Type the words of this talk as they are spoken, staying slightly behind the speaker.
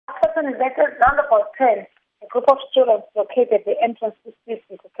situation is that around about 10, a group of students blockaded the entrance to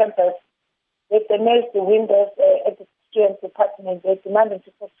the campus. They damaged the windows at the students' department. They demanded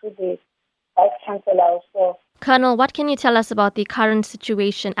to talk to the vice chancellor. So, Colonel, what can you tell us about the current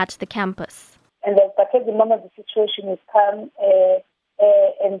situation at the campus? And at the moment, the situation is calm,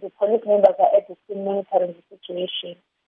 and the police members are at the scene monitoring the situation.